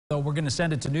So we're going to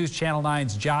send it to News Channel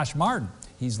 9's Josh Martin.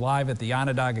 He's live at the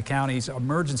Onondaga County's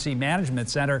Emergency Management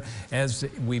Center as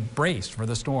we braced for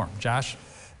the storm. Josh?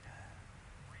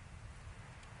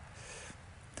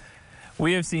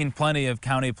 We have seen plenty of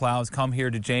county plows come here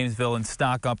to Jamesville and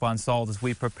stock up on salt as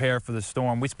we prepare for the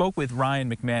storm. We spoke with Ryan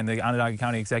McMahon, the Onondaga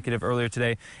County executive, earlier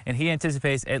today, and he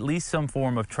anticipates at least some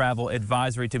form of travel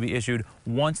advisory to be issued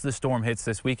once the storm hits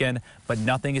this weekend, but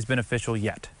nothing has been official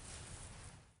yet.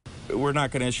 We're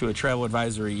not going to issue a travel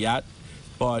advisory yet,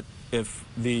 but if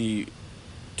the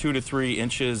 2 to 3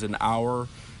 inches an hour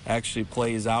actually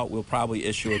plays out, we'll probably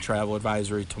issue a travel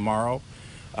advisory tomorrow.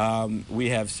 We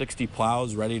have 60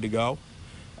 plows ready to go.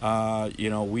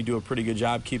 We do a pretty good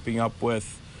job keeping up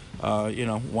with, 1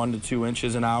 to 2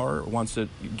 inches an hour. Once it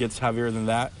gets heavier than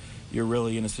that, you're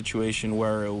really in a situation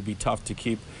where it will be tough to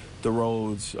keep the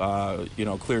roads,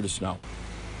 clear to snow.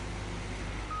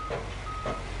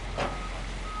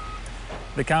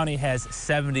 The county has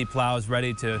 70 plows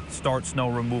ready to start snow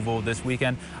removal this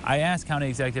weekend. I asked County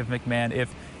Executive McMahon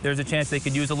if there's a chance they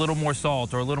could use a little more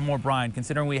salt or a little more brine,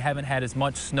 considering we haven't had as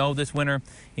much snow this winter.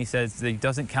 He says he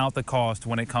doesn't count the cost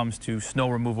when it comes to snow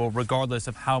removal, regardless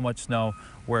of how much snow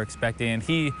we're expecting. And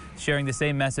he sharing the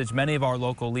same message many of our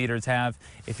local leaders have.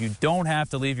 If you don't have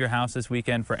to leave your house this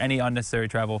weekend for any unnecessary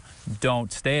travel,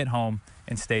 don't. Stay at home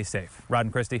and stay safe. Rod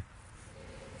and Christy.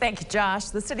 Thank you, Josh.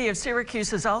 The city of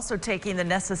Syracuse is also taking the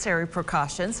necessary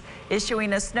precautions,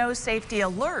 issuing a snow safety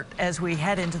alert as we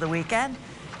head into the weekend.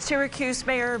 Syracuse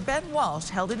Mayor Ben Walsh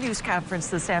held a news conference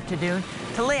this afternoon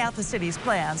to lay out the city's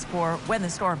plans for when the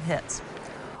storm hits.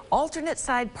 Alternate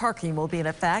side parking will be in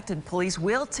effect, and police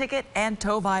will ticket and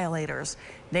tow violators.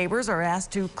 Neighbors are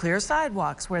asked to clear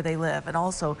sidewalks where they live and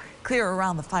also clear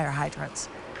around the fire hydrants.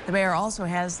 The mayor also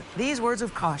has these words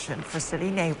of caution for city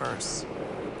neighbors.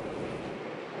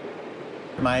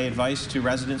 My advice to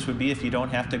residents would be if you don't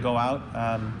have to go out,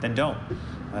 then don't.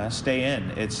 Stay in.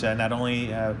 It's not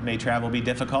only may travel be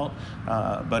difficult,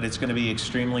 but it's going to be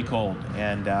extremely cold.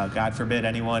 And God forbid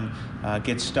anyone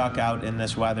gets stuck out in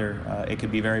this weather. It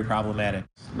could be very problematic.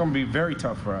 It's going to be very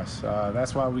tough for us.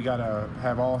 That's why we got to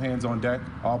have all hands on deck.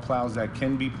 All plows that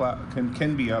can be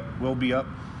up will be up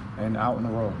and out on the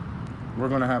road. We're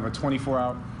going to have a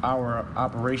 24-hour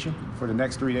operation for the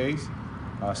next 3 days.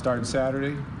 Starting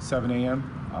Saturday, 7 a.m.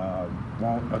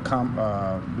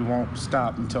 We won't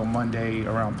stop until Monday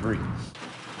around 3.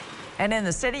 And in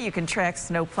the city, you can track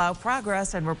snowplow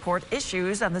progress and report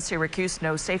issues on the Syracuse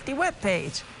Snow Safety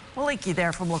webpage. We'll link you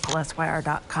there from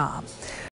localsyr.com.